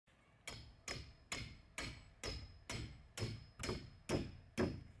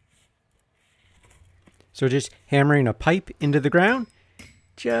So just hammering a pipe into the ground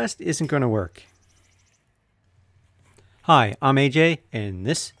just isn't going to work. Hi, I'm AJ, and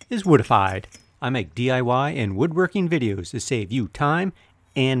this is Woodified. I make DIY and woodworking videos to save you time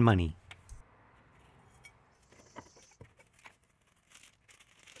and money.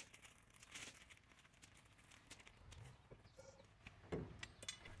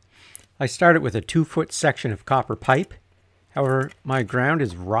 I started with a 2-foot section of copper pipe. However, my ground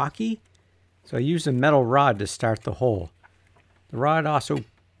is rocky, so I used a metal rod to start the hole. The rod also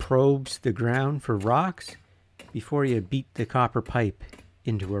probes the ground for rocks before you beat the copper pipe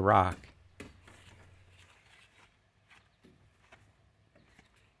into a rock.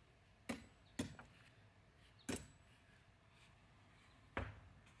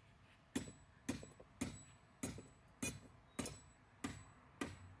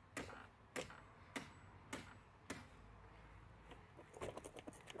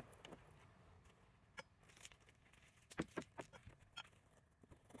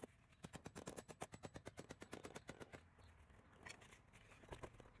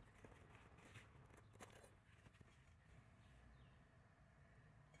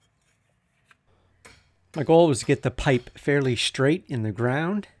 My goal was to get the pipe fairly straight in the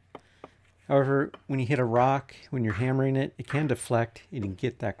ground. However, when you hit a rock, when you're hammering it, it can deflect. You can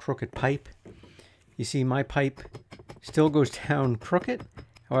get that crooked pipe. You see, my pipe still goes down crooked.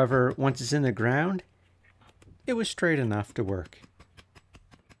 However, once it's in the ground, it was straight enough to work.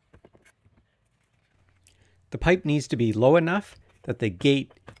 The pipe needs to be low enough that the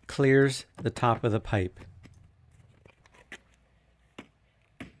gate clears the top of the pipe.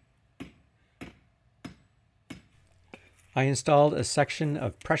 I installed a section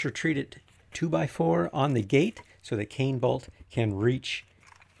of pressure-treated 2x4 on the gate so the cane bolt can reach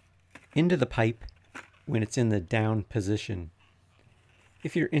into the pipe when it's in the down position.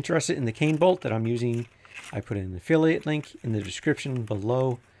 If you're interested in the cane bolt that I'm using, I put an affiliate link in the description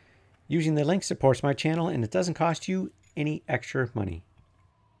below. Using the link supports my channel and it doesn't cost you any extra money.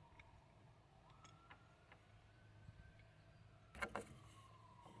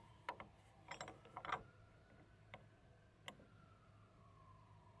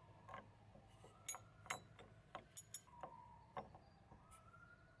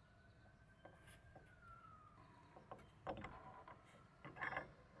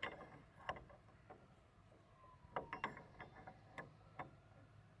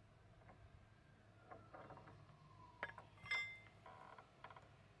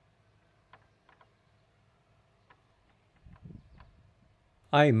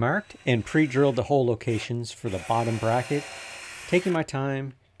 I marked and pre-drilled the hole locations for the bottom bracket, taking my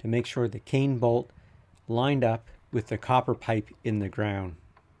time to make sure the cane bolt lined up with the copper pipe in the ground.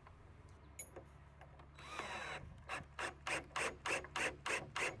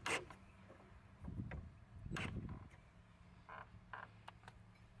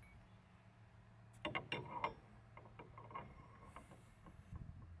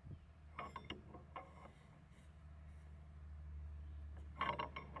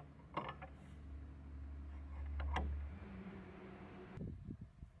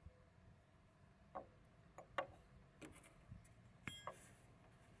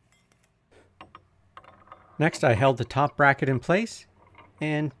 Next, I held the top bracket in place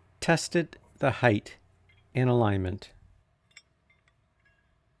and tested the height and alignment.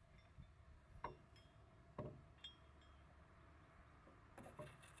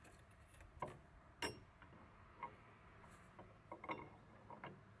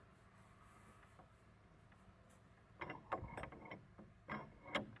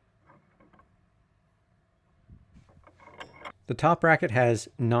 The top bracket has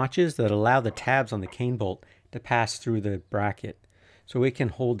notches that allow the tabs on the cane bolt to pass through the bracket, so it can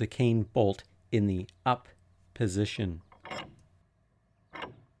hold the cane bolt in the up position.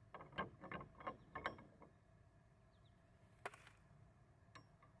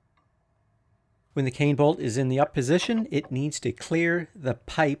 When the cane bolt is in the up position, it needs to clear the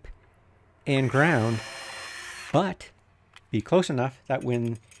pipe and ground, but be close enough that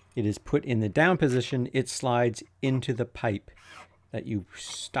when it is put in the down position, it slides into the pipe that you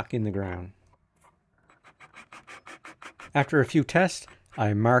stuck in the ground. After a few tests,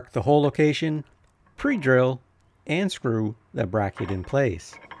 I mark the hole location, pre-drill, and screw the bracket in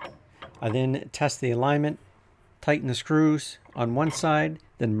place. I then test the alignment, tighten the screws on one side,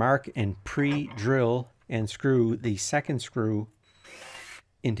 then mark and pre-drill and screw the second screw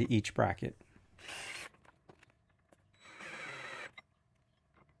into each bracket.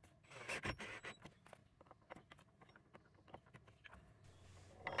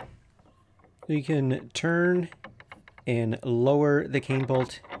 You can turn and lower the cane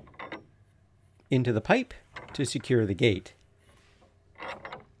bolt into the pipe to secure the gate.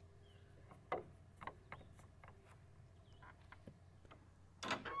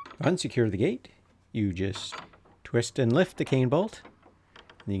 Unsecure the gate, you just twist and lift the cane bolt.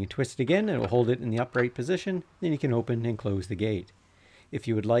 Then you can twist it again and it will hold it in the upright position. Then you can open and close the gate. If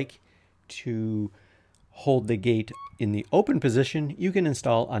you would like to hold the gate in the open position, you can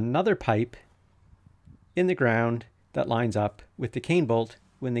install another pipe in the ground that lines up with the cane bolt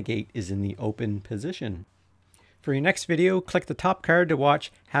when the gate is in the open position. For your next video, click the top card to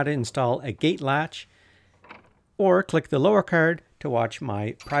watch how to install a gate latch, or click the lower card to watch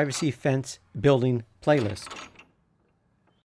my privacy fence building playlist.